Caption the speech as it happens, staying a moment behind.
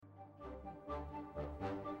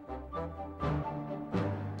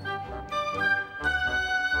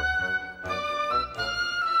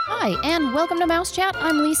Hi, and welcome to Mouse Chat.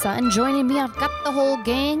 I'm Lisa, and joining me, I've got the whole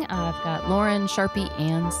gang. I've got Lauren, Sharpie,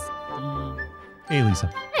 and Steve. Hey,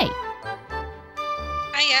 Lisa. Hey.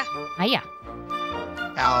 Hiya. Hiya.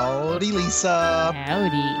 Howdy, Lisa.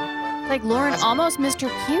 Howdy. It's like Lauren almost missed her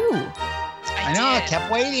cue. I know. I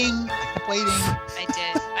kept waiting. I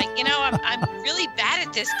did. I'm really bad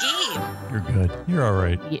at this game. You're good. You're all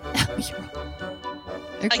right. Yeah.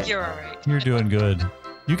 Okay. You're all right. You're doing good.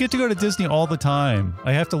 You get to go to Disney all the time.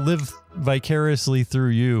 I have to live vicariously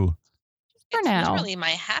through you. For now. It's literally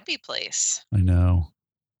my happy place. I know.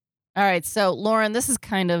 All right, so Lauren, this is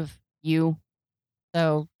kind of you.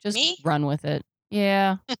 So just Me? run with it.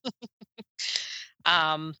 Yeah.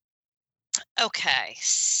 Okay,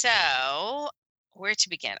 so where to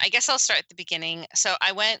begin? I guess I'll start at the beginning. So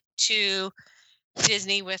I went to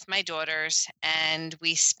Disney with my daughters, and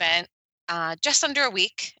we spent just under a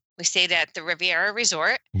week. We stayed at the Riviera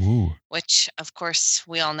Resort, Ooh. which, of course,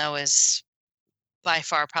 we all know is by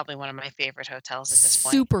far probably one of my favorite hotels at this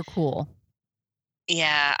point. Super cool.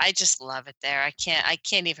 Yeah, I just love it there. I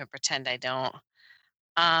can't even pretend I don't.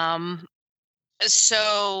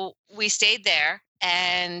 So we stayed there,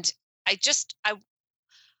 and I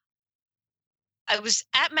was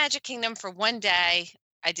at Magic Kingdom for one day.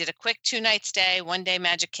 I did a quick 2-night stay, 1-day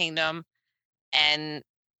Magic Kingdom, and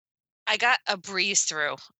I got a breeze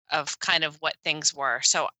through of kind of what things were.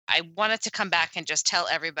 So I wanted to come back and just tell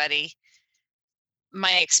everybody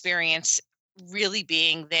my experience really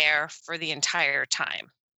being there for the entire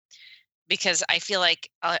time, because I feel like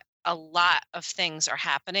a lot of things are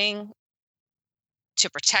happening to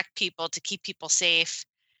protect people, to keep people safe.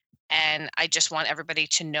 And I just want everybody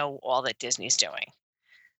to know all that Disney's doing.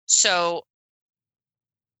 So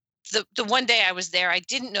the one day I was there, I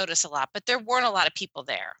didn't notice a lot, but there weren't a lot of people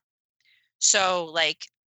there. So like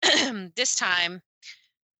this time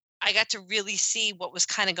I got to really see what was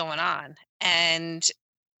kind of going on. And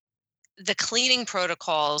the cleaning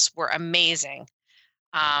protocols were amazing.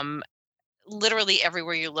 Literally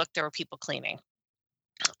everywhere you looked, there were people cleaning.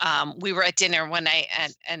 We were at dinner one night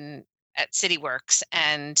at CityWorks,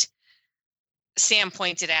 and Sam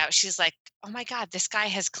pointed out, she's like, "Oh my God, this guy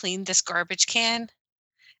has cleaned this garbage can."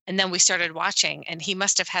 And then we started watching, and he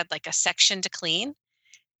must have had like a section to clean.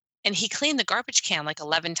 And he cleaned the garbage can like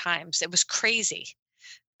 11 times. It was crazy.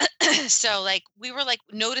 So like we were like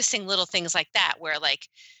noticing little things like that, where like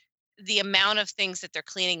the amount of things that they're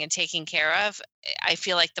cleaning and taking care of, I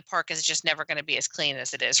feel like the park is just never going to be as clean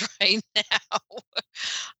as it is right now.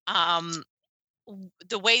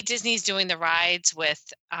 The way Disney's doing the rides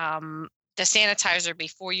with the sanitizer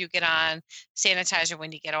before you get on, sanitizer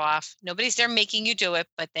when you get off. Nobody's there making you do it,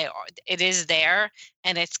 but it is there,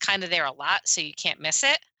 and it's kind of there a lot, so you can't miss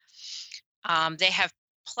it. They have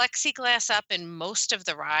plexiglass up in most of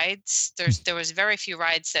the rides. There was very few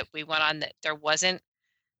rides that we went on that there wasn't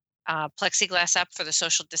plexiglass up for the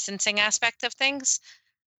social distancing aspect of things.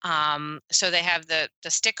 So they have the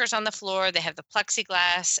stickers on the floor, they have the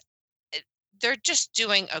plexiglass. They're just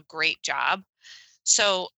doing a great job.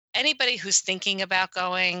 So anybody who's thinking about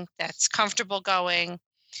going, that's comfortable going,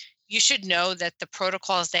 you should know that the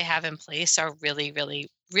protocols they have in place are really, really,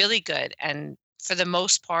 really good. And for the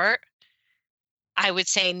most part, I would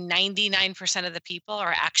say 99% of the people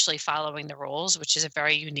are actually following the rules, which is a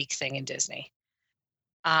very unique thing in Disney.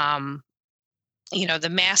 The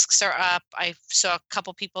masks are up. I saw a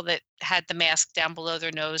couple people that had the mask down below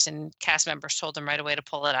their nose, and cast members told them right away to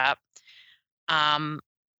pull it up.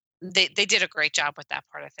 They did a great job with that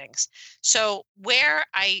part of things. So where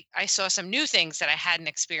I saw some new things that I hadn't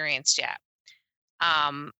experienced yet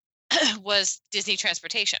was Disney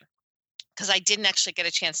transportation, because I didn't actually get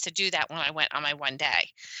a chance to do that when I went on my one day.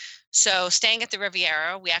 So staying at the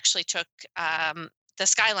Riviera, we actually took the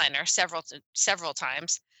Skyliner several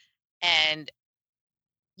times. And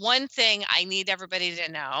one thing I need everybody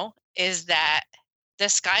to know is that the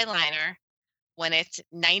Skyliner, when it's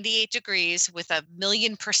 98 degrees with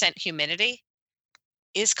 1,000,000% humidity,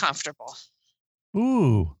 is comfortable.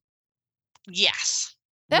 Ooh. Yes.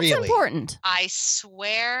 That's Really? important. I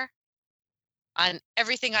swear on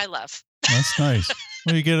everything I love. That's nice.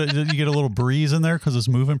 Well, you get a little breeze in there because it's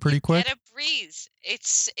moving pretty quick. Get a breeze.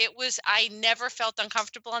 I never felt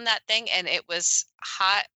uncomfortable on that thing, and it was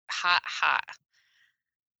hot, hot, hot.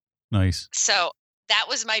 Nice. So that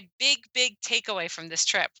was my big takeaway from this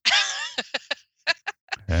trip.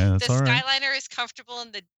 Yeah, that's The all right. Skyliner is comfortable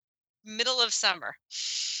in the middle of summer.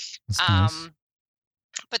 That's nice.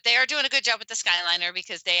 But they are doing a good job with the Skyliner,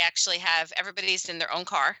 because they actually have everybody's in their own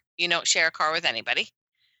car. You don't share a car with anybody.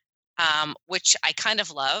 which I kind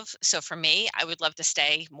of love. So for me, I would love to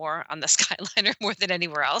stay more on the Skyliner more than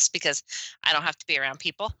anywhere else because I don't have to be around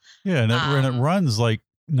people. Yeah, and it runs like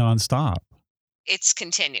nonstop. It's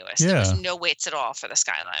continuous. Yeah. There was no waits at all for the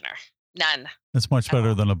Skyliner. None. That's much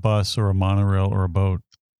better than a bus or a monorail or a boat.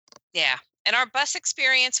 Yeah. And our bus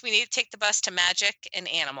experience, we need to take the bus to Magic and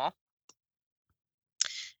Animal.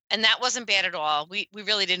 And that wasn't bad at all. We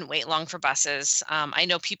really didn't wait long for buses. I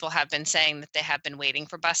know people have been saying that they have been waiting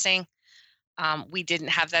for busing. We didn't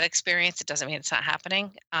have that experience. It doesn't mean it's not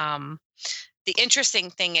happening. The interesting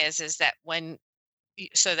thing is that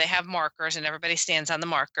so they have markers and everybody stands on the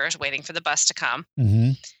markers waiting for the bus to come.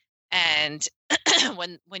 Mm-hmm. And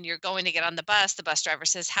when you're going to get on the bus driver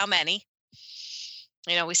says, how many?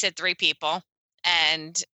 We said 3 people,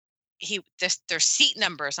 and there's seat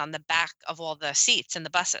numbers on the back of all the seats in the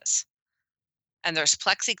buses, and there's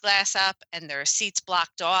plexiglass up and there are seats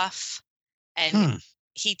blocked off, and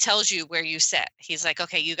he tells you where you sit. He's like,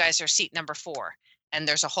 okay, you guys are seat number 4, and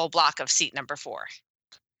there's a whole block of seat number 4,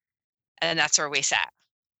 and that's where we sat.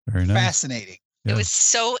 Very nice. Fascinating. Yeah. It was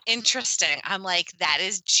so interesting. I'm like, that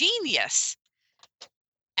is genius.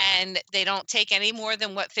 And they don't take any more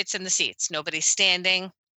than what fits in the seats. Nobody's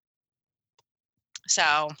standing.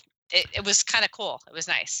 So it was kind of cool. It was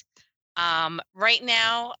nice. Right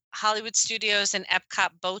now, Hollywood Studios and Epcot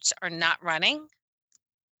boats are not running.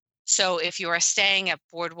 So if you are staying at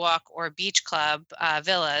Boardwalk or Beach Club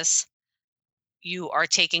villas, you are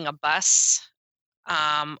taking a bus,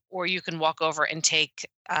 or you can walk over and take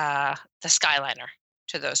the Skyliner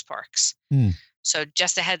to those parks. So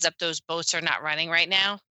just a heads up, those boats are not running right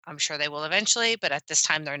now. I'm sure they will eventually, but at this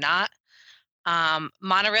time they're not.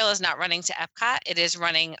 Monorail is not running to Epcot. It is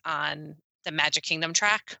running on the Magic Kingdom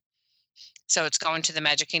track. So it's going to the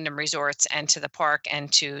Magic Kingdom resorts and to the park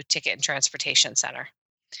and to Ticket and Transportation Center.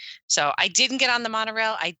 So I didn't get on the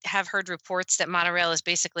monorail. I have heard reports that monorail is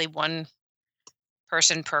basically 1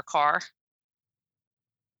 person per car.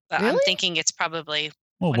 But Really? I'm thinking it's probably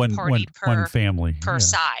one family per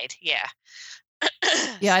side. Yeah.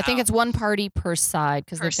 Yeah, I think it's 1 party per side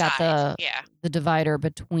because they've got the divider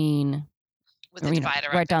between with the divider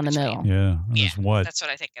right down the middle. Yeah. That's what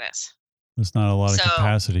I think it is. That's not a lot of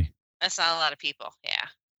capacity. That's not a lot of people. Yeah.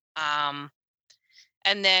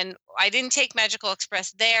 And then I didn't take Magical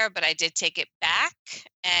Express there, but I did take it back.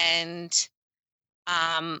 And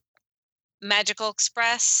Magical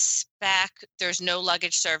Express back, there's no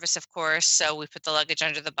luggage service, of course. So we put the luggage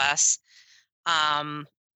under the bus.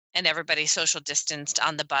 And everybody social distanced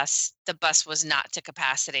on the bus. The bus was not to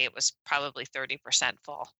capacity. It was probably 30%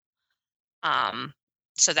 full.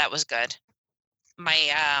 So that was good.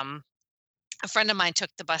 A friend of mine took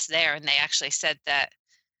the bus there, and they actually said that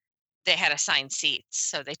they had assigned seats.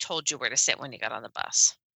 So they told you where to sit when you got on the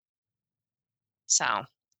bus. So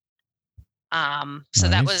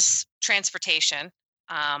that was transportation.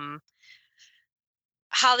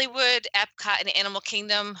 Hollywood, Epcot, and Animal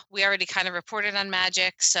Kingdom, we already kind of reported on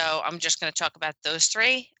Magic, so I'm just going to talk about those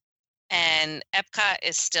 3. And Epcot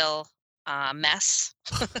is still a mess,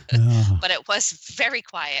 but it was very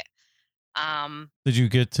quiet. Did you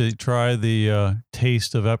get to try the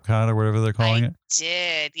taste of Epcot or whatever they're calling it? I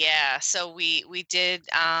did, yeah. So we did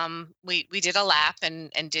we did a lap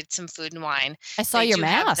and did some food and wine. I saw your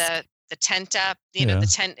mask. Have the tent up, the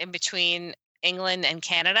tent in between England and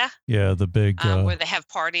Canada. Yeah, the big where they have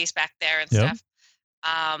parties back there and stuff.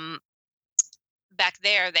 Back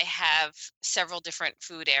there, they have several different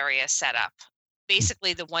food areas set up.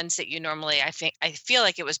 Basically, the ones that you normally, I feel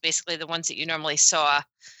like it was basically the ones that you normally saw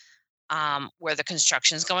where the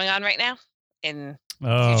construction's going on right now in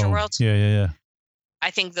Future World. Yeah.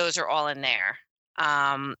 I think those are all in there.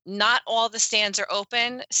 Not all the stands are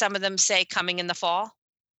open. Some of them say coming in the fall.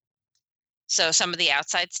 So some of the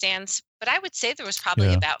outside stands, but I would say there was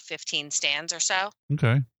probably about 15 stands or so.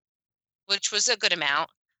 Okay. Which was a good amount.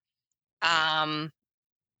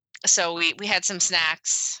 So we had some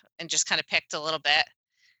snacks and just kind of picked a little bit.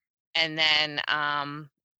 And then,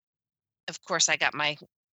 of course, I got my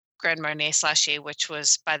Grand Marnier slushie, which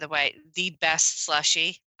was, by the way, the best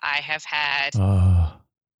slushie I have had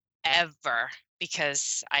ever,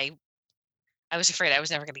 because I was afraid I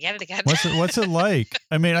was never going to get it again. What's it like?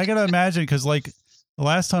 I mean, I got to imagine, because like the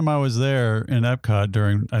last time I was there in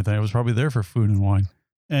Epcot I think I was probably there for food and wine,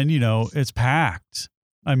 and it's packed.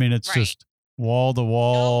 I mean, it's just wall to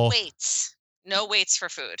wall. No waits for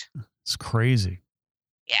food. It's crazy.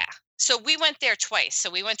 Yeah. So we went there twice.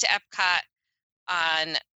 So we went to Epcot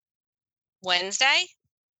on Wednesday,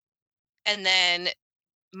 and then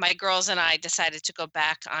my girls and I decided to go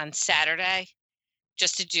back on Saturday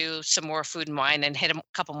just to do some more food and wine and hit a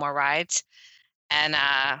couple more rides. And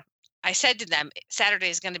I said to them, Saturday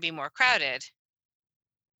is going to be more crowded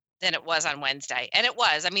than it was on Wednesday. And it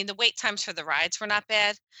was. I mean, the wait times for the rides were not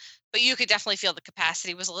bad, but you could definitely feel the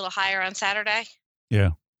capacity was a little higher on Saturday.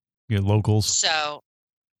 Yeah. You get locals. So,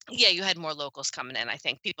 yeah, you had more locals coming in, I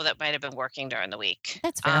think, people that might have been working during the week.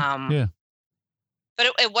 That's fair. Yeah. But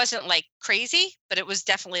it wasn't like crazy, but it was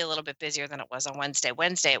definitely a little bit busier than it was on Wednesday.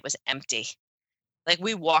 Wednesday, it was empty. Like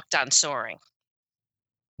we walked on Soaring.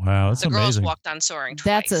 Wow, that's the amazing. girls walked on Soaring twice.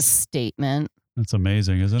 That's a statement. That's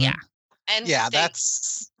amazing, isn't Yeah. it? And Yeah, they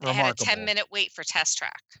that's had a remarkable. 10-minute wait for Test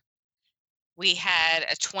Track. We had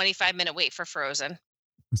a 25-minute wait for Frozen,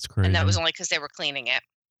 That's crazy. and that was only because they were cleaning it.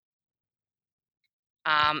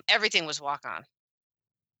 Everything was walk-on.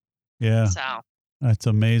 Yeah, So that's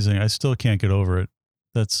amazing. I still can't get over it.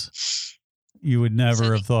 That's you would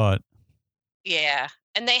never have thought. yeah.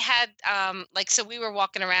 And they had so we were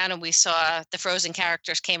walking around and we saw the Frozen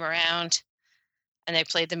characters came around and they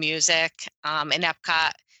played the music in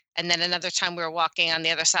Epcot. And then another time we were walking on the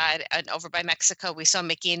other side and over by Mexico, we saw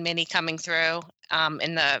Mickey and Minnie coming through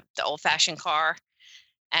in the old-fashioned car.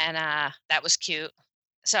 And that was cute.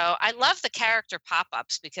 So I love the character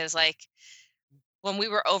pop-ups because like when we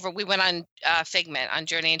were over, we went on Figment on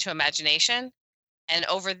Journey into Imagination. And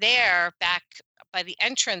over there, back by the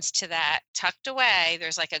entrance to that, tucked away,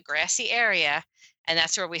 there's like a grassy area. And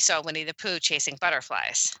that's where we saw Winnie the Pooh chasing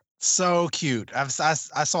butterflies. So cute. I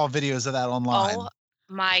saw videos of that online. Oh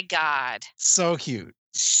my God. So cute.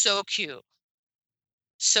 So cute.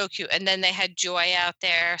 So cute. And then they had Joy out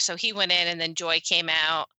there. So he went in and then Joy came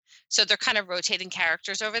out. So they're kind of rotating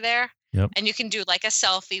characters over there. Yep. And you can do like a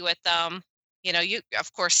selfie with them. You know, you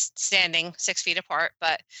of course standing 6 feet apart,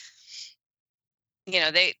 but you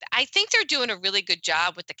know, I think they're doing a really good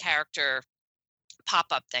job with the character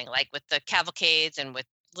pop-up thing, like with the cavalcades and with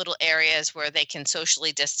little areas where they can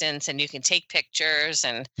socially distance and you can take pictures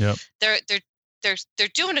and Yep. they're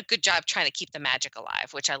doing a good job trying to keep the magic alive,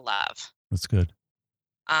 which I love. That's good.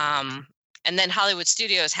 And then Hollywood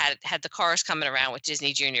Studios had the cars coming around with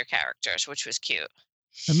Disney Junior characters, which was cute.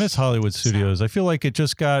 I miss Hollywood Studios. I feel like it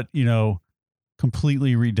just got,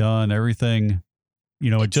 completely redone. Everything,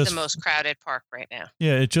 It's it just the most crowded park right now.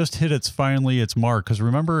 Yeah, it just hit its mark. Because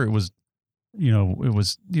remember, it was, there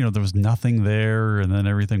was nothing there, and then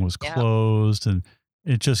everything was closed, and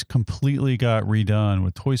it just completely got redone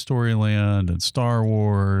with Toy Story Land and Star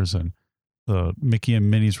Wars and the Mickey and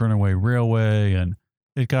Minnie's Runaway Railway, and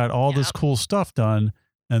it got all this cool stuff done.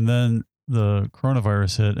 And then the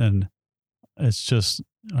coronavirus hit, and it's just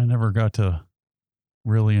I never got to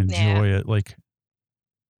really enjoy it like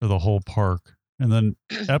for the whole park. And then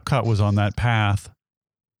Epcot was on that path,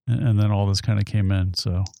 and then all this kind of came in.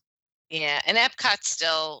 So yeah, and Epcot's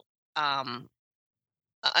still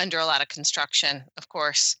under a lot of construction, of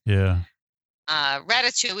course. Yeah.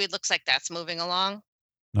 Ratatouille looks like that's moving along.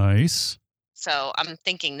 Nice. So I'm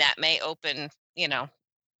thinking that may open,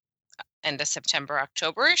 end of September,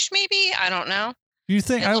 October-ish, maybe. I don't know. Do you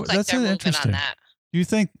think that's interesting? Do you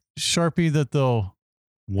think, Sharpie, that they'll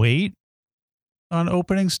wait on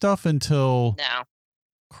opening stuff until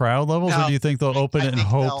crowd levels, or do you think they'll open it and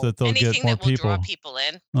hope that they'll get more people? Draw people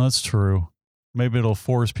in. No, that's true. Maybe it'll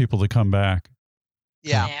force people to come back.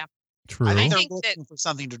 Yeah. True. I think they're looking for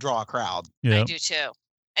something to draw a crowd. Yeah. I do too.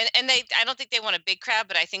 And I don't think they want a big crowd,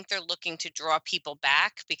 but I think they're looking to draw people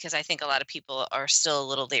back because I think a lot of people are still a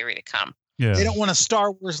little leery to come. Yeah. They don't want a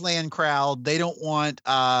Star Wars Land crowd. They don't want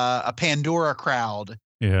a Pandora crowd.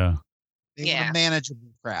 Yeah. They want a manageable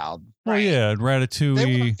crowd. Well, yeah, Ratatouille.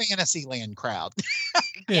 They want a Fantasyland crowd.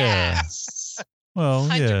 Yes. Well,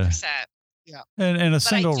 100%. Yeah. And a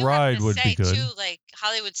single ride would be good. Too, like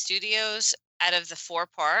Hollywood Studios, out of the 4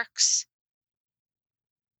 parks,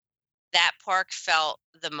 that park felt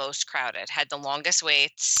the most crowded, had the longest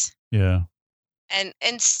waits. Yeah.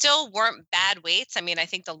 And still weren't bad waits. I mean, I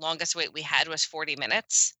think the longest wait we had was 40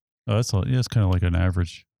 minutes. Oh, it's kind of like an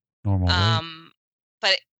average normal wait.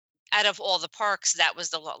 But out of all the parks, that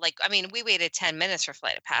was we waited 10 minutes for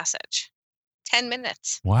Flight of Passage. 10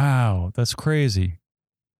 minutes. Wow, that's crazy.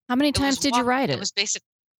 How many times did you ride it? It was basic.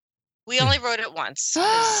 We only rode it once.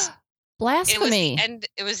 Blasphemy.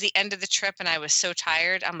 It was the end of the trip, and I was so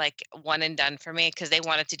tired. I'm like, one and done for me because they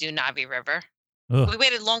wanted to do Navi River. Ugh. We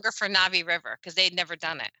waited longer for Navi River because they'd never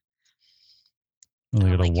done it. Well,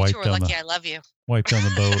 they got to wipe you down lucky I love you. Wipe down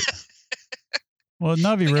the boat. Well,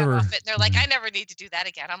 Navi River. And they're like, I never need to do that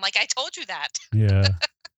again. I'm like, I told you that. Yeah.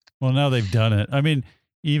 Well, now they've done it. I mean,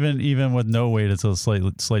 even with no wait, it's a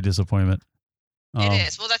slight disappointment. It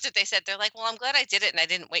is. Well, that's what they said. They're like, well, I'm glad I did it and I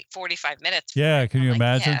didn't wait 45 minutes. Yeah. Can you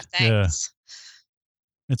imagine? Yeah. Thanks.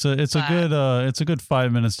 It's a good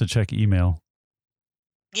 5 minutes to check email.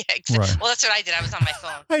 Yeah, exactly. Right. Well, that's what I did. I was on my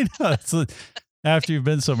phone. I know. After you've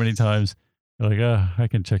been so many times, you're like, I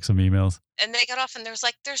can check some emails. And they got off and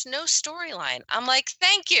there's no storyline. I'm like,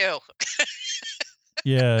 thank you.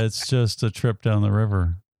 Yeah, it's just a trip down the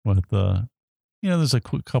river with, there's a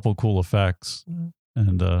couple cool effects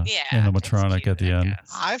and the animatronic at the end.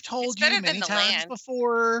 I've told you many times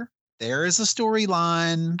before, there is a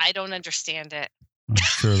storyline. I don't understand it. I'm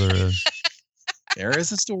sure there is. There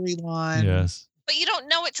is a storyline. Yes. But you don't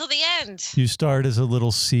know it till the end. You start as a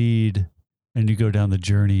little seed and you go down the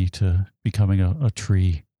journey to becoming a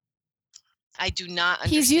tree. I do not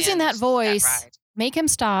understand. He's using that voice. Make him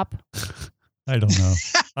stop. I don't know.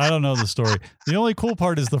 I don't know the story. The only cool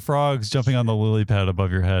part is the frogs jumping on the lily pad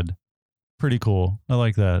above your head. Pretty cool. I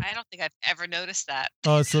like that. I don't think I've ever noticed that.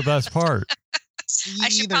 Oh, it's the best part. I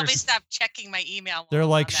should probably stop checking my email. They're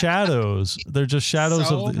like shadows. They're just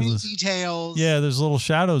shadows of these details. Yeah, there's little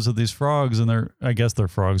shadows of these frogs, and I guess they're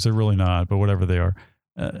frogs. They're really not, but whatever they are.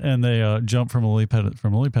 And they jump from a lily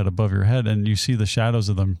pad above your head, and you see the shadows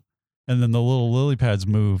of them. And then the little lily pads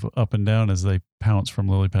move up and down as they pounce from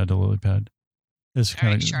lily pad to lily pad. It's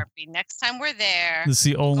kind of Sharpie. Next time we're there, this is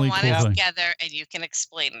the only go on cool thing. Together, and you can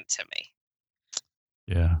explain it to me.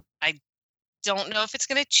 Yeah. I don't know if it's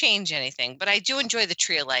going to change anything, but I do enjoy the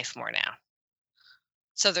tree of life more now.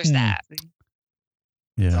 So there's that. Yeah.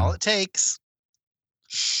 That's all it takes.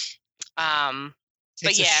 It's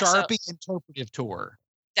a Sharpie interpretive tour.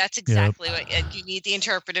 That's exactly what you need, the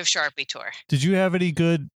interpretive Sharpie tour. Did you have any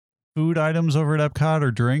good food items over at Epcot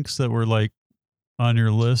or drinks that were like on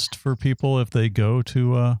your list for people if they go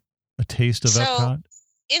to a taste of Epcot?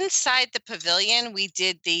 Inside the pavilion, we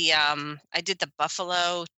did I did the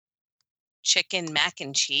buffalo chicken mac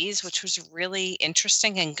and cheese, which was really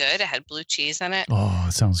interesting and good. It had blue cheese in it. Oh,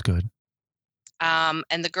 it sounds good.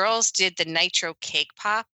 And the girls did the nitro cake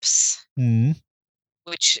pops,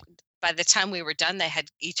 which by the time we were done, they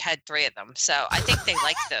each had 3 of them. So I think they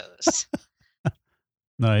like those.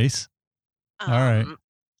 Nice. All right.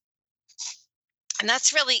 And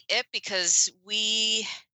that's really it because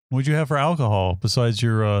What'd you have for alcohol besides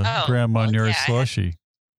your Grand Marnier slushy?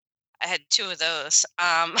 I had 2 of those.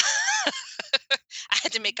 I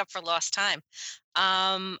had to make up for lost time.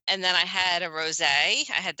 And then I had a rosé.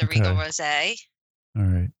 I had the Regal rosé. All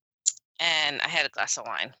right. And I had a glass of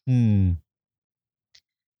wine.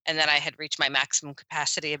 And then I had reached my maximum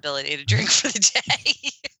capacity ability to drink for the day.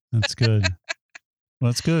 That's good.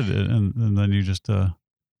 Well, that's good. And then you just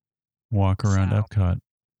walk around Epcot.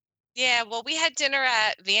 Yeah, well, we had dinner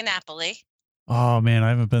at Via Napoli. Oh man, I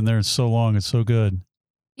haven't been there in so long. It's so good.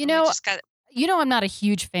 I'm not a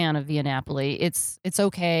huge fan of Via Napoli. It's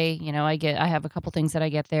okay. I have a couple things that I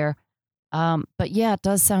get there. But yeah, it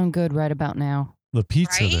does sound good right about now. The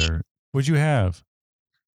pizza there. What'd you have?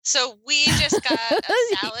 So we just got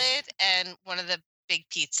a salad and one of the big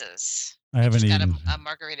pizzas. I haven't eaten a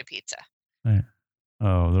margarita pizza.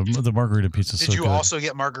 The margarita pizza. Did you also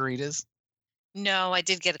get margaritas? No, I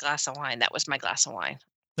did get a glass of wine. That was my glass of wine.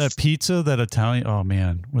 That pizza, that Italian. Oh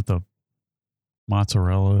man, with the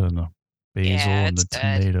mozzarella and the basil and the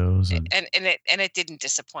tomatoes and it didn't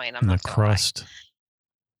disappoint. And the crust.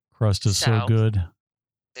 Crust is so good.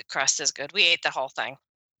 The crust is good. We ate the whole thing.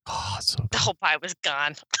 Oh, it's so good. The whole pie was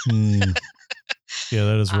gone. Yeah,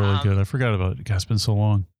 that is really good. I forgot about it. God, it's been so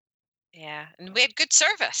long. Yeah, and we had good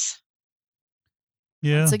service.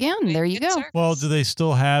 Yeah. Once again, there you go. Service. Well, do they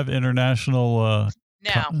still have international?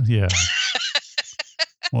 No. Yeah.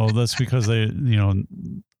 Well, that's because they,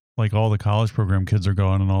 like all the college program kids are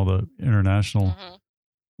gone and all the international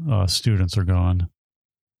students are gone.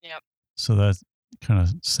 Yep. So that's kind of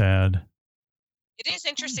sad. It is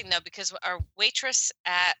interesting, though, because our waitress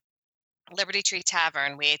at Liberty Tree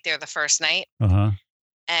Tavern, we ate there the first night.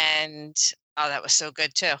 And, that was so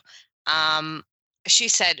good, too. She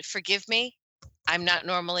said, "Forgive me, I'm not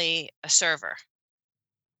normally a server."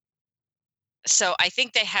 So I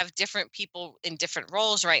think they have different people in different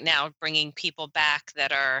roles right now, bringing people back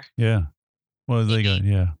that are Well, they got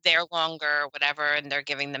there longer, or whatever, and they're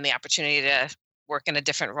giving them the opportunity to work in a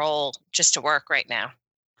different role just to work right now.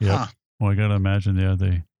 Yeah. Well, I got to imagine,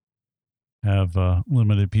 they have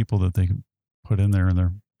limited people that they can put in there, and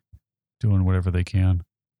they're doing whatever they can.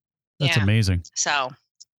 That's amazing. So,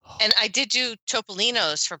 and I did do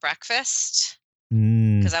Topolino's for breakfast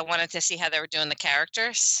because I wanted to see how they were doing the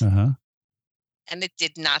characters. And it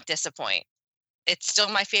did not disappoint. It's still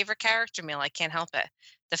my favorite character meal. I can't help it.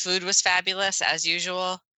 The food was fabulous, as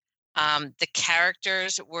usual. The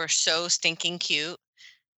characters were so stinking cute.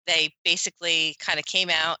 They basically kind of came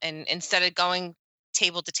out, and instead of going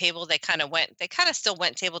table to table, they kind of still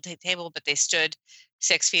went table to table, but they stood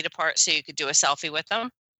 6 feet apart so you could do a selfie with them.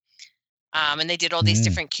 And they did all these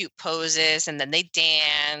different cute poses, and then they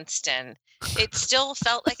danced, and it still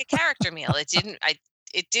felt like a character meal. I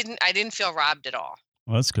didn't feel robbed at all.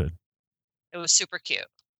 Well, that's good. It was super cute.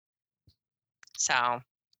 So,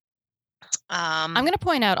 I'm going to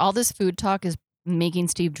point out all this food talk is making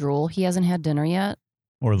Steve drool. He hasn't had dinner yet.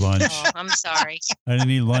 Or lunch. Oh, I'm sorry. I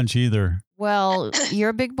didn't eat lunch either. Well, you're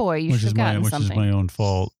a big boy. You should have gotten something. Which is my own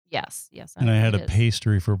fault. Yes. And I had a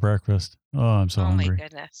pastry for breakfast. Oh, I'm so hungry. Oh my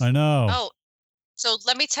goodness. I know. Oh, so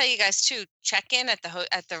let me tell you guys too. Check in at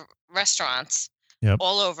the restaurants. Yep.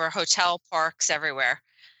 All over, hotel, parks, everywhere.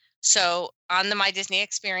 So on the My Disney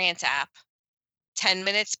Experience app, 10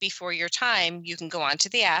 minutes before your time, you can go onto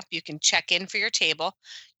the app. You can check in for your table.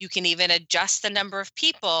 You can even adjust the number of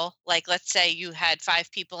people. Like, let's say you had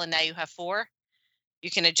 5 people and now you have 4.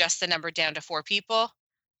 You can adjust the number down to 4 people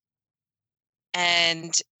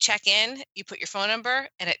and check in. You put your phone number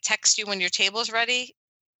and it texts you when your table's ready.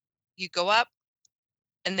 You go up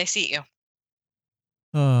and they seat you.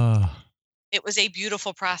 It was a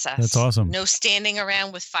beautiful process. That's awesome. No standing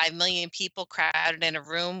around with 5 million people crowded in a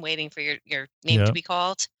room waiting for your name to be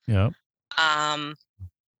called. Yeah.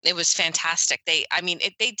 It was fantastic. They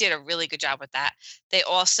did a really good job with that. They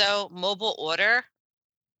also mobile order.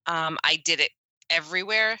 I did it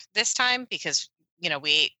everywhere this time because,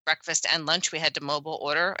 we ate breakfast and lunch. We had to mobile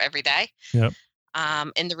order every day. Yep.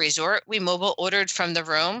 In the resort, we mobile ordered from the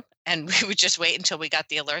room, and we would just wait until we got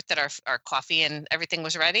the alert that our coffee and everything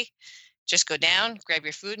was ready. Just go down, grab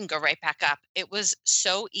your food, and go right back up. It was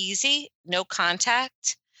so easy, no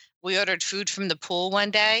contact. We ordered food from the pool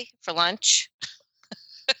one day for lunch.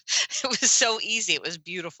 It was so easy. It was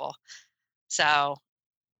beautiful. So,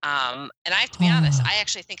 and I have to be honest, I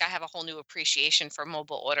actually think I have a whole new appreciation for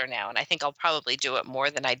mobile order now, and I think I'll probably do it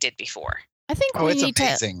more than I did before. I think it's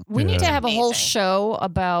amazing. We need to have a whole show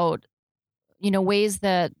about, ways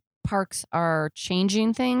that parks are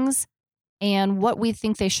changing things and what we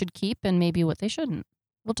think they should keep and maybe what they shouldn't.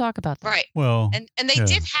 We'll talk about that. Right. Well, and they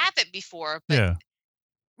did have it before, but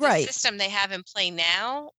the system they have in play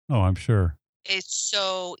now. Oh, I'm sure. It's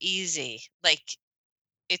so easy. Like,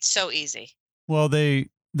 it's so easy. Well, they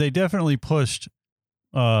definitely pushed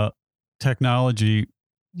technology.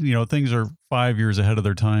 Things are 5 years ahead of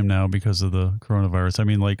their time now because of the coronavirus. I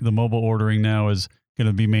mean, like the mobile ordering now is going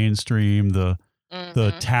to be mainstream. The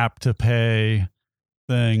tap to pay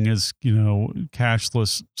thing is,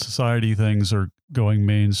 cashless society things are going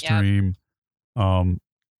mainstream. Yep.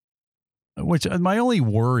 Which my only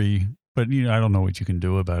worry, but I don't know what you can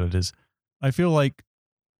do about it, is I feel like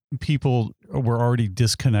people were already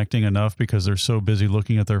disconnecting enough because they're so busy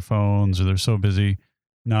looking at their phones, or they're so busy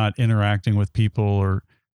not interacting with people. Or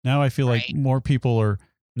now I feel like more people are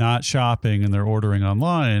not shopping and they're ordering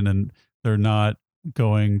online, and they're not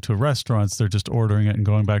going to restaurants. They're just ordering it and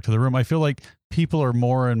going back to the room. I feel like people are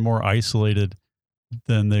more and more isolated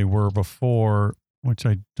than they were before, which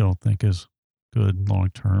I don't think is good long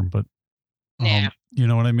term, but you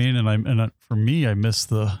know what I mean? And for me, I miss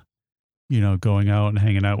the, going out and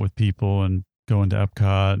hanging out with people and going to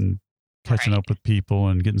Epcot and catching up with people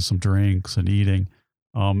and getting some drinks and eating.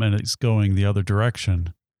 And it's going the other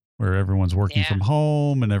direction where everyone's working from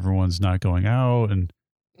home and everyone's not going out and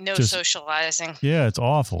no socializing. Yeah, it's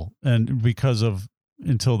awful. And because of,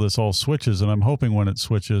 until this all switches, and I'm hoping when it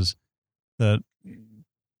switches that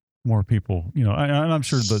more people, I'm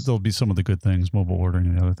sure that there'll be some of the good things, mobile ordering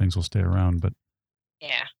and the other things will stay around, but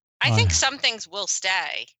I think some things will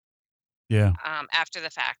stay. Yeah. After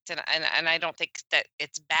the fact. And I don't think that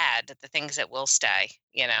it's bad that the things that will stay,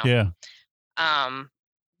 Yeah.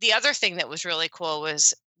 The other thing that was really cool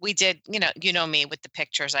was we did, me with the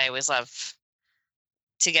pictures. I always love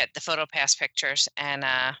to get the PhotoPass pictures, and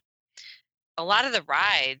a lot of the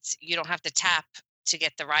rides, you don't have to tap to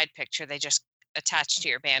get the ride picture. They just attach to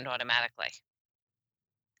your band automatically.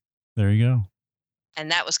 There you go.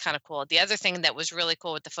 And that was kind of cool. The other thing that was really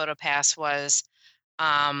cool with the PhotoPass was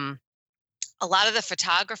a lot of the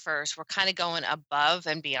photographers were kind of going above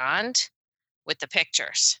and beyond with the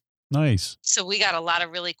pictures. Nice. So we got a lot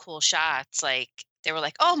of really cool shots. Like, they were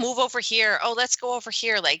like, oh, move over here. Oh, let's go over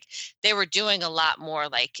here. Like, they were doing a lot more.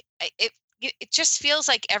 Like, it just feels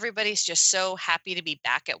like everybody's just so happy to be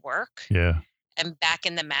back at work. Yeah. And back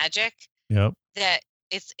in the magic. Yep. That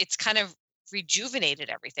it's kind of rejuvenated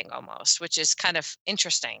everything almost, which is kind of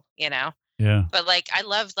interesting, Yeah. But like, I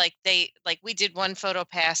love, like, we did one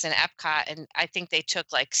PhotoPass in Epcot, and I think they took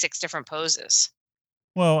like 6 different poses.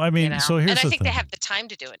 Well, I mean, so here's the thing. And I think they have the time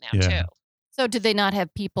to do it now too. So did they not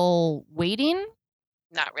have people waiting?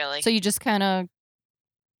 Not really. So you just kind of,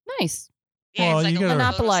 nice. Yeah, well, it's like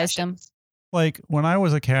monopolized them. Like when I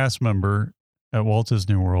was a cast member at Walt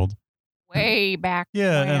Disney World, way back.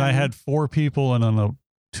 Yeah, and I when. had 4 people in a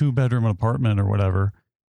 2-bedroom apartment or whatever.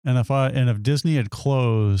 And if Disney had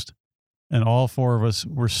closed and all 4 of us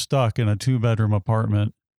were stuck in a 2-bedroom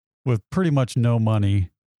apartment with pretty much no money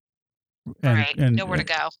and Right. and Nowhere to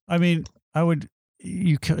go. I mean,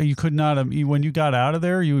 you could not have, when you got out of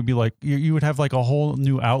there, you would be like, you would have like a whole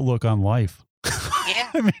new outlook on life. Yeah.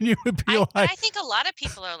 I mean, you would be I like, think a lot of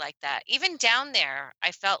people are like that. Even down there,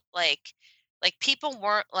 I felt like people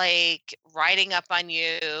weren't like riding up on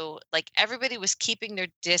you. Like everybody was keeping their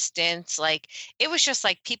distance. Like it was just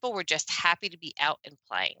like people were just happy to be out and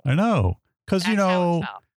playing. I know. Because, That's how it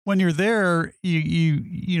felt. when you're there,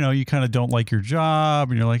 you kind of don't like your job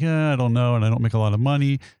and you're like, I don't know. And I don't make a lot of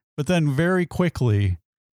money. But then very quickly,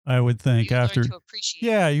 I would think You learn after, to appreciate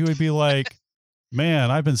yeah, it. you would be like,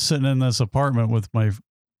 man, I've been sitting in this apartment with my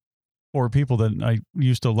 4 people that I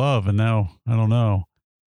used to love. And now I don't know.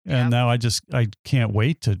 And Yep. now I can't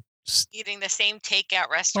wait to Eating the same takeout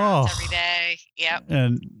restaurants every Oh. day. Yep.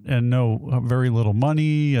 and no, very little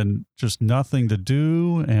money and just nothing to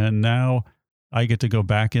do. And now I get to go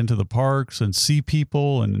back into the parks and see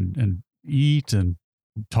people and eat and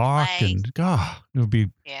talk Play. and God, it would be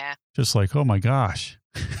Yeah. just like, oh my gosh.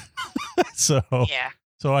 so Yeah.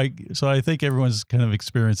 so I think everyone's kind of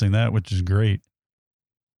experiencing that, which is great.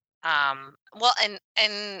 Well,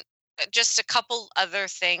 and just a couple other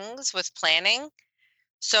things with planning.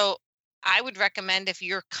 So I would recommend if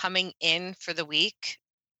you're coming in for the week,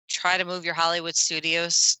 try to move your Hollywood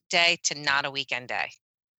Studios day to not a weekend day.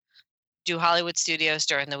 Do Hollywood Studios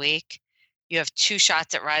during the week. You have 2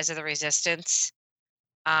 shots at Rise of the Resistance.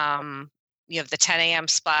 You have the 10 a.m.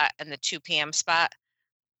 spot and the 2 p.m. spot.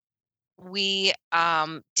 We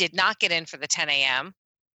did not get in for the 10 a.m.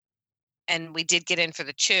 and we did get in for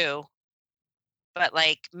the 2, but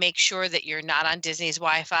like make sure that you're not on Disney's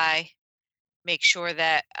Wi-Fi. Make sure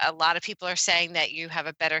that a lot of people are saying that you have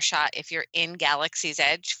a better shot if you're in Galaxy's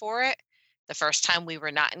Edge for it. The first time we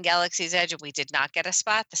were not in Galaxy's Edge and we did not get a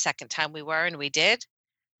spot. The second time we were and we did.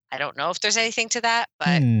 I don't know if there's anything to that,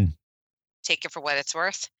 but take it for what it's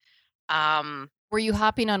worth. Were you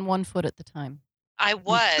hopping on one foot at the time? I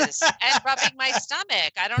was and rubbing my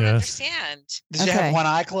stomach. I don't Yes. understand. Did you have one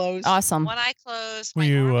eye closed? Awesome. One eye closed, Were my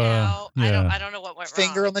you, arm out. yeah. I don't know what went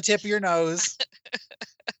Finger wrong. on the tip of your nose.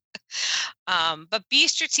 But be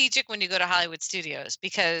strategic when you go to Hollywood Studios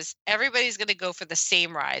because everybody's going to go for the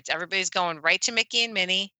same rides. Everybody's going right to Mickey and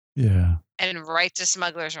Minnie Yeah. and right to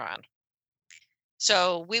Smuggler's Run.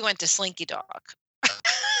 So we went to Slinky Dog.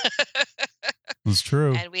 That's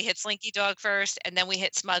true. And we hit Slinky Dog first, and then we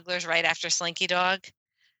hit Smuggler's right after Slinky Dog.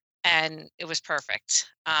 And it was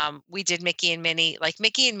perfect. We did Mickey and Minnie. Like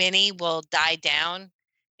Mickey and Minnie will die down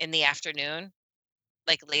in the afternoon,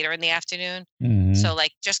 like later in the afternoon. Mhm. So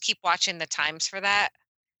like just keep watching the times for that.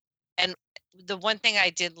 And the one thing I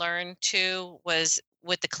did learn too was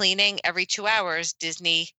with the cleaning, every 2 hours,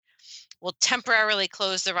 Disney will temporarily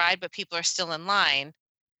close the ride, but people are still in line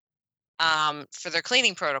for their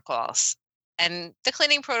cleaning protocols. And the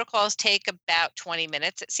cleaning protocols take about 20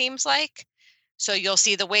 minutes, it seems like. So you'll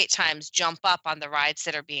see the wait times jump up on the rides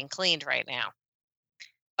that are being cleaned right now.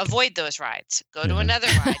 Avoid those rides. Go to Yeah. another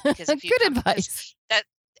ride because if you Good come- advice. that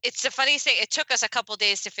it's the funniest thing. It took us a couple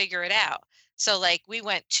days to figure it out. So like we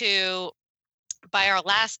went to by our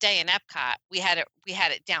last day in Epcot, we had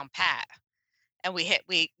it down pat, and we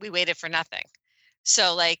waited for nothing.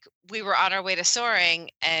 So like we were on our way to Soaring,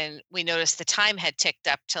 and we noticed the time had ticked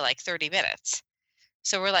up to like 30 minutes.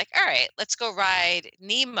 So we're like, all right, let's go ride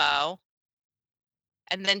Nemo,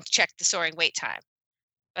 and then check the Soaring wait time.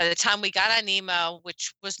 By the time we got on Nemo,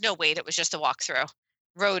 which was no wait, it was just a walkthrough,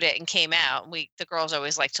 rode it and came out. The girls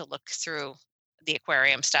always like to look through the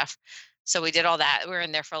aquarium stuff. So we did all that. We were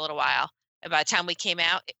in there for a little while. And by the time we came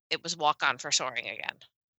out, it was walk on for Soaring again.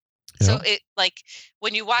 So Yep. it like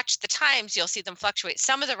when you watch the times, you'll see them fluctuate.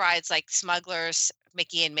 Some of the rides like Smugglers,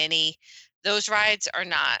 Mickey and Minnie, those rides are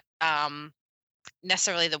not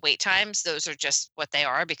necessarily the wait times. Those are just what they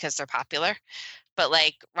are because they're popular. But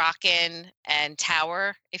like Rockin' and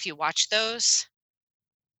Tower, if you watch those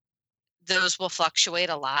will fluctuate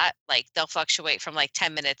a lot. Like they'll fluctuate from like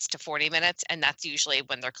 10 minutes to 40 minutes, and that's usually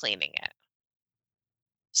when they're cleaning it.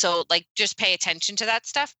 So like just pay attention to that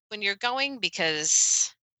stuff when you're going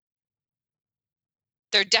because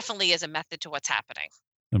there definitely is a method to what's happening.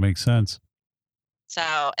 That makes sense.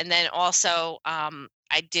 So, and then also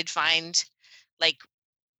I did find like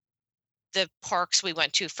the parks we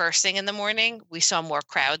went to first thing in the morning, we saw more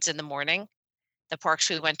crowds in the morning. The parks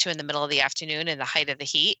we went to in the middle of the afternoon in the height of the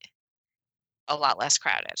heat, a lot less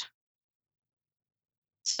crowded.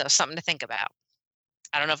 So something to think about.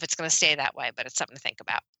 I don't know if it's going to stay that way, but it's something to think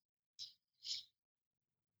about.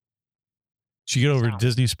 Did you get over So. to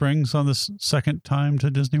Disney Springs on this second time to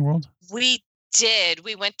Disney World? We did.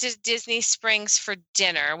 We went to Disney Springs for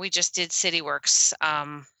dinner. We just did CityWorks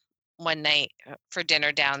one night for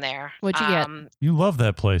dinner down there. What'd you get? You love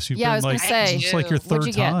that place. You've Yeah, I been was gonna like, say. it's like your What'd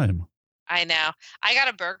you third get? time. I know. I got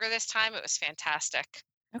a burger this time. It was fantastic.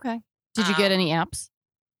 Okay. Did you get any apps?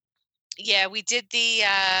 Yeah, we did the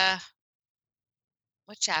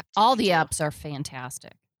which app? All the apps are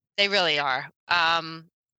fantastic. They really are.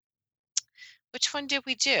 Which one did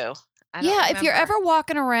we do? I don't Yeah, if you're remember. ever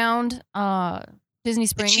walking around Disney The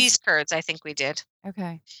Springs. cheese curds, I think we did.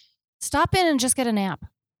 Okay. Stop in and just get an app.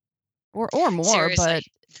 Or more, Seriously.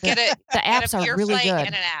 but the apps are really good.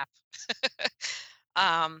 And an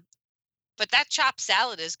app. But that chopped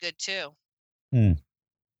salad is good too.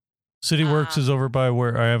 CityWorks is over by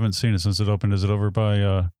where I haven't seen it since it opened. Is it over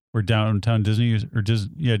by where downtown Disney or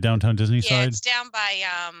downtown Disney Yeah, side? it's down by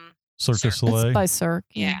Cirque du Cirque. Soleil. It's by Cirque.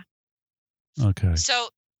 Yeah. Okay. So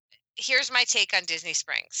here's my take on Disney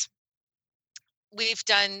Springs.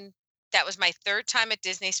 That was my third time at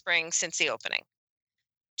Disney Springs since the opening.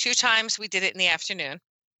 2 times we did it in the afternoon.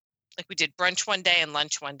 Like we did brunch one day and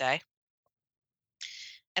lunch one day.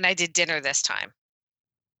 And I did dinner this time.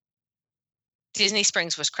 Disney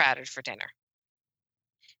Springs was crowded for dinner.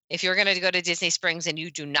 If you're going to go to Disney Springs and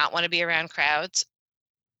you do not want to be around crowds,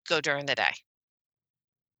 go during the day.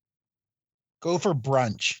 Go for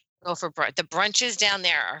brunch. Go for brunch. The brunches down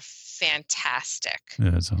there are fantastic.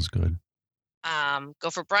 Yeah, that sounds good.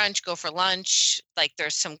 Go for brunch, go for lunch. Like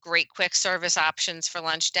there's some great quick service options for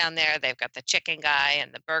lunch down there. They've got the chicken guy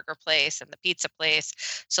and the burger place and the pizza place.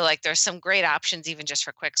 So like there's some great options even just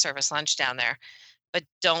for quick service lunch down there. But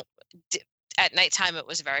at nighttime, it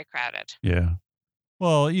was very crowded. Yeah.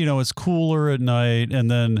 Well, it's cooler at night,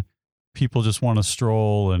 and then people just want to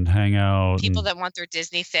stroll and hang out. People that want their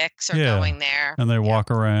Disney fix are going there. And they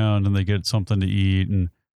walk around and they get something to eat.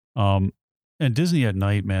 And Disney at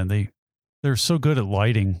night, man, they're so good at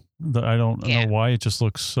lighting. I don't know why it just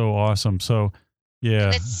looks so awesome. So,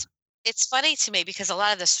 yeah. And it's funny to me because a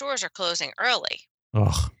lot of the stores are closing early.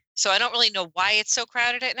 Ugh. So I don't really know why it's so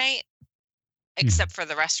crowded at night, except for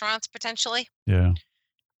the restaurants potentially. Yeah.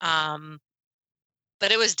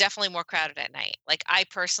 But it was definitely more crowded at night. Like I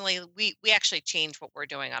personally, we actually changed what we're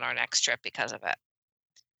doing on our next trip because of it.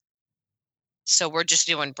 So we're just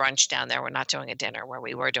doing brunch down there. We're not doing a dinner where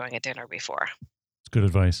we were doing a dinner before. It's good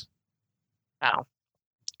advice. Oh,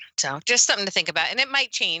 so just something to think about. And it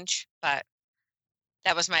might change, but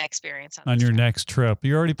that was my experience on your next trip.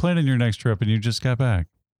 You're already planning your next trip and you just got back.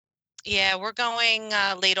 Yeah, we're going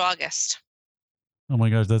late August. Oh my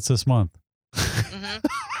gosh, that's this month. Mm-hmm.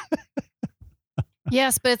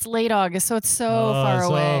 Yes, but it's late August, so it's so far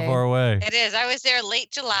away. So far away. It is. I was there late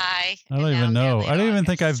July. I don't even know. I don't even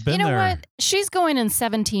think I've been there. You know what? She's going in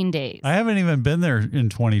 17 days. I haven't even been there in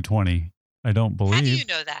 2020. I don't believe. How do you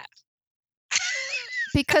know that?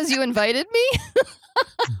 Because you invited me?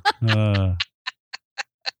 Valid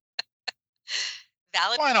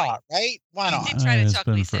Why point. not, right? Why not? We did try to It's talk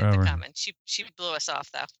been Lisa into forever. coming. She blew us off,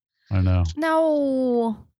 though. I know.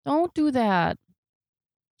 No, don't do that.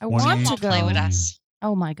 I want to Won't go. play with us.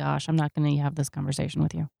 Oh my gosh, I'm not going to have this conversation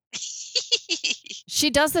with you. She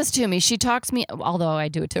does this to me. She talks me, although I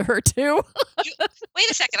do it to her too. Wait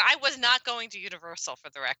a second. I was not going to Universal for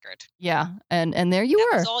the record. Yeah, and there you That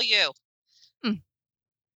were. was all you. Hmm.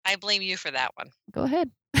 I blame you for that one. Go ahead.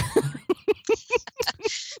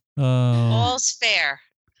 All's fair.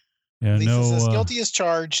 Yeah, Lisa's as guilty as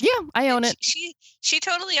charged. Yeah, I own it. She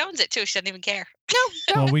totally owns it too. She doesn't even care.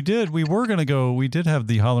 No, well, we did. We were going to go. We did have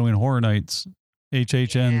the Halloween Horror Nights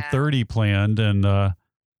HHN 30 planned, and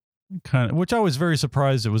which I was very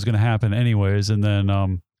surprised it was going to happen anyways. And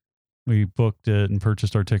then we booked it and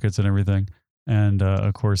purchased our tickets and everything. And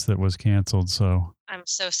of course, that was canceled. So I'm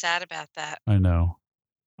so sad about that. I know.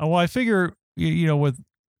 Well, I figure,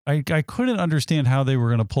 I couldn't understand how they were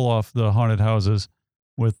going to pull off the haunted houses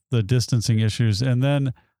with the distancing issues. And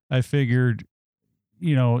then I figured,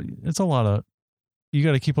 it's a lot of, you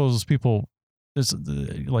got to keep all those people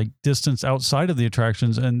distance outside of the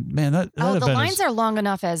attractions. And man, that the event lines are long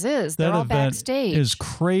enough as is. They're that all event backstage. is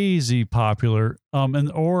crazy popular.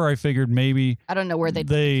 Or I figured maybe I don't know where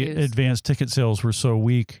they advanced ticket sales were so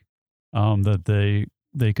weak that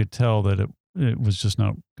they could tell that it was just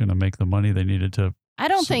not going to make the money they needed to. I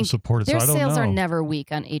don't think support it. Their so I don't sales know. are never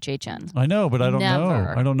weak on HHN. I know, but I don't know.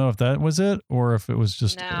 Never. I don't know if that was it or if it was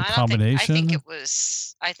just a combination. I think it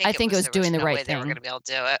was. I think it was doing the no right way thing. They were going to be able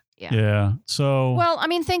to do it. Yeah. So. Well, I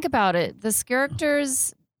mean, think about it. The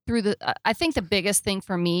characters I think the biggest thing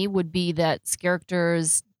for me would be that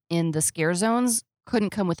characters in the scare zones couldn't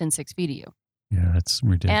come within 6 feet of you. Yeah, it's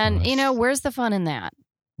ridiculous. And, where's the fun in that?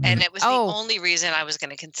 And it was the only reason I was going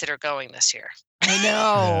to consider going this year. I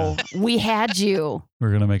know. We had you. We're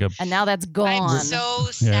going to make and now that's gone. I'm so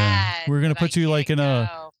sad. We're going to put you like in a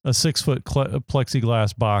 6-foot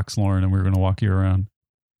plexiglass box, Lauren, and we're going to walk you around.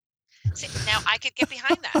 See, now I could get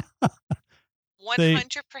behind that.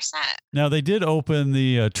 100%. Now they did open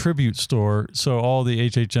the tribute store, so all the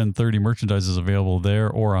HHN 30 merchandise is available there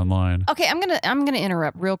or online. Okay, I'm gonna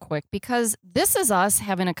interrupt real quick because this is us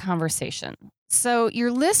having a conversation. So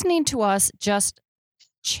you're listening to us just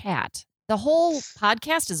chat. The whole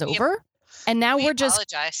podcast is over, and now we're just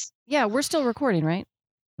apologize. Yeah, we're still recording, right?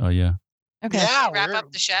 Oh yeah. Okay. Yeah, wrap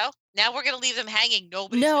up the show. Now we're gonna leave them hanging.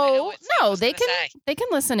 Nobody's No, they can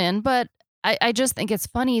listen in, but I just think it's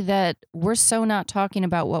funny that we're so not talking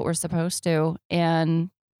about what we're supposed to, and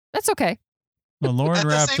that's okay. Well, Lauren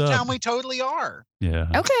wrapped At the same up. time, we totally are. Yeah.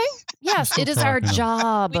 Okay. Yes, it is our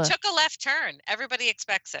job. We took a left turn. Everybody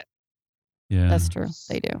expects it. Yeah. That's true.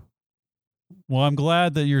 They do. Well, I'm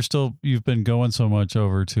glad that you've been going so much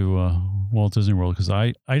over to Walt Disney World because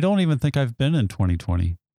I don't even think I've been in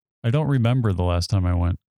 2020. I don't remember the last time I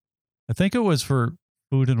went. I think it was for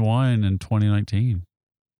Food and Wine in 2019.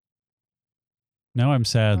 Now I'm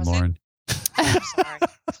sad, Lauren. I'm sorry.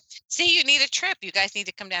 See, you need a trip. You guys need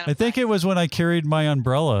to come down. I think it was when I carried my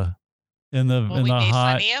umbrella in the we made hot.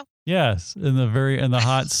 Fun of you? Yes, in the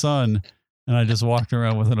hot sun, and I just walked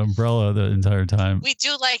around with an umbrella the entire time. We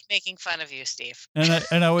do like making fun of you, Steve. And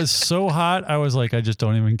I was so hot, I was like, I just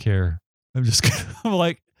don't even care. I'm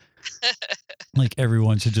like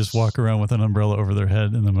everyone should just walk around with an umbrella over their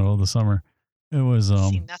head in the middle of the summer. It was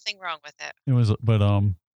see nothing wrong with it. It was, but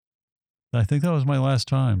I think that was my last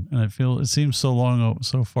time, and it seems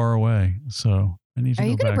so far away. So I need to. Are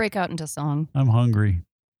you going to break out into song? I'm hungry,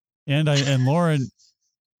 and Lauren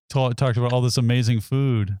talked about all this amazing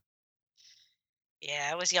food.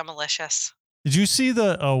 Yeah, it was yummalicious. Did you see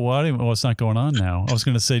the? It's not going on now. I was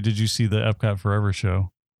going to say, did you see the Epcot Forever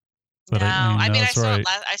show? But no, I saw it.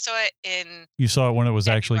 I saw it in. You saw it when it was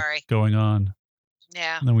February. Actually going on.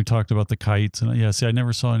 Yeah. And then we talked about the kites, and see, I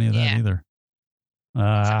never saw any of that either.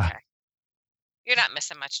 Okay. You're not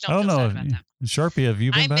missing much. Don't feel sad about that. Sharpie, have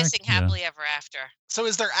you been back? I'm missing Happily Ever After. So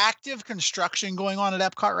is there active construction going on at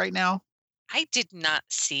Epcot right now? I did not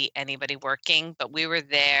see anybody working, but we were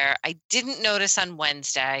there. I didn't notice on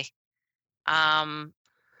Wednesday. But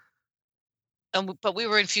we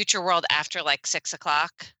were in Future World after like 6:00.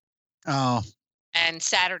 Oh. And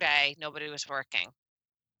Saturday, nobody was working.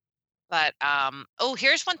 But,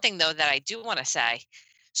 here's one thing, though, that I do want to say.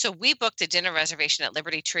 So we booked a dinner reservation at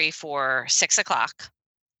Liberty Tree for 6:00.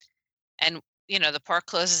 And, the park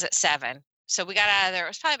closes at 7. So we got out of there. It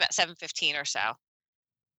was probably about 7:15 or so.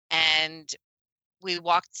 And we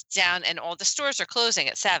walked down, and all the stores are closing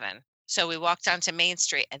at 7. So we walked down to Main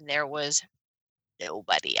Street, and there was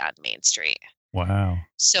nobody on Main Street. Wow.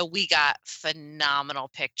 So we got phenomenal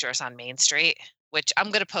pictures on Main Street, which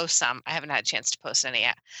I'm going to post some. I haven't had a chance to post any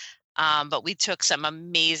yet. But we took some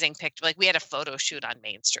amazing pictures. Like we had a photo shoot on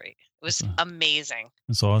Main Street. It was amazing.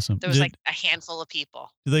 That's awesome. There was like a handful of people.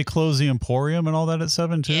 Do they close the Emporium and all that at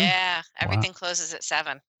 7 too? Yeah. Everything closes at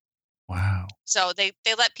 7. Wow. So they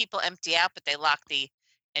let people empty out, but they lock the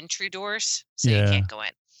entry doors. So you can't go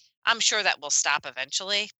in. I'm sure that will stop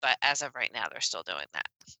eventually. But as of right now, they're still doing that.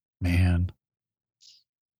 Man.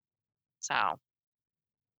 So,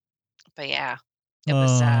 but yeah, it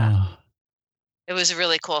was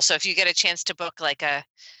really cool. So if you get a chance to book like a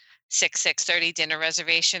 6:30 dinner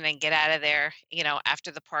reservation and get out of there,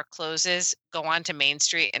 after the park closes, go on to Main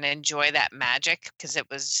Street and enjoy that magic because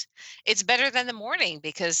it's better than the morning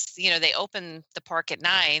because, they open the park at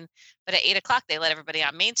 9, but at 8:00 they let everybody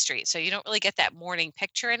on Main Street. So you don't really get that morning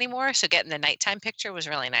picture anymore. So getting the nighttime picture was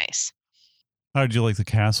really nice. How did you like the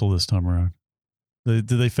castle this time around? Did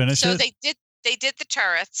they finish it? So they did the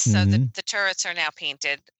turrets. So the turrets are now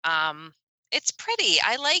painted. It's pretty.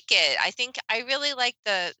 I like it. I think I really like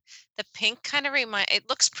the pink kind of it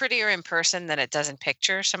looks prettier in person than it does in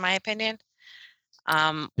pictures, in my opinion.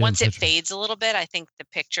 Once it fades a little bit, I think the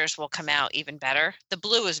pictures will come out even better. The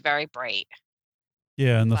blue is very bright.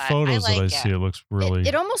 Yeah, and the photos that I see, it looks really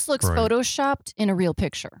It almost looks bright. photoshopped in a real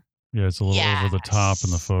picture. Yeah, it's a little over the top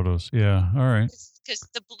in the photos. Yeah, all right. Because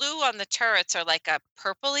the blue on the turrets are like a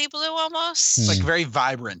purpley blue almost. It's like very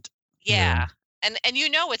vibrant. Yeah. And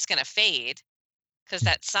it's going to fade because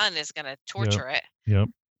that sun is going to torture it. Yep.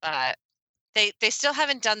 But they still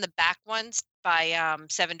haven't done the back ones by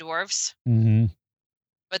Seven Dwarfs. Mm-hmm.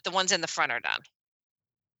 But the ones in the front are done.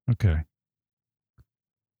 Okay.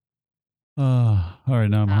 All right,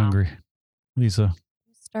 now I'm hungry. Lisa.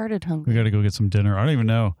 You started hungry. We got to go get some dinner. I don't even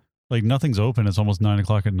know. like nothing's open. It's almost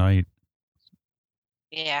 9:00 at night.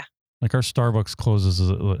 Yeah. Like our Starbucks closes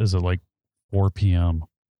is at like 4 p.m.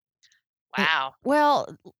 Wow.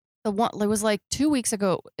 Well, it was like 2 weeks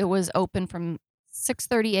ago. It was open from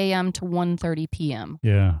 6:30 a.m. to 1:30 p.m.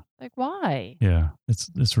 Yeah. Like, why? Yeah.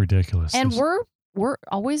 It's ridiculous. And we're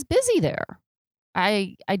always busy there.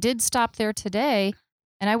 I did stop there today,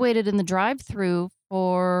 and I waited in the drive-through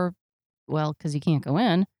for, well, because you can't go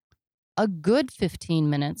in, a good 15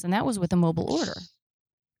 minutes, and that was with a mobile order.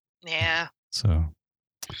 Yeah. So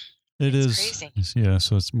It's crazy. Yeah.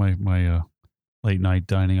 So it's my late night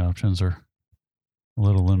dining options are a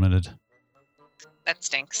little limited. That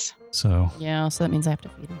stinks. So Yeah, so that means I have to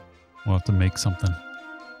feed him. we'll have to make something.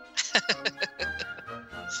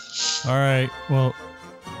 All right. Well,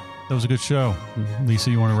 that was a good show. Lisa,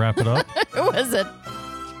 you want to wrap it up? It was a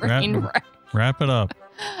train wreck. Wrap it up.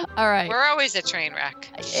 All right. We're always a train wreck.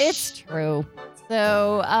 It's true.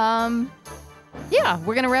 So, yeah,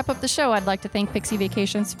 we're going to wrap up the show. I'd like to thank Pixie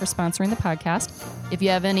Vacations for sponsoring the podcast. If you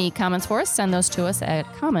have any comments for us, send those to us at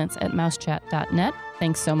comments@mousechat.net.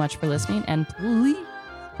 Thanks so much for listening, and please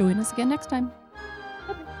join us again next time.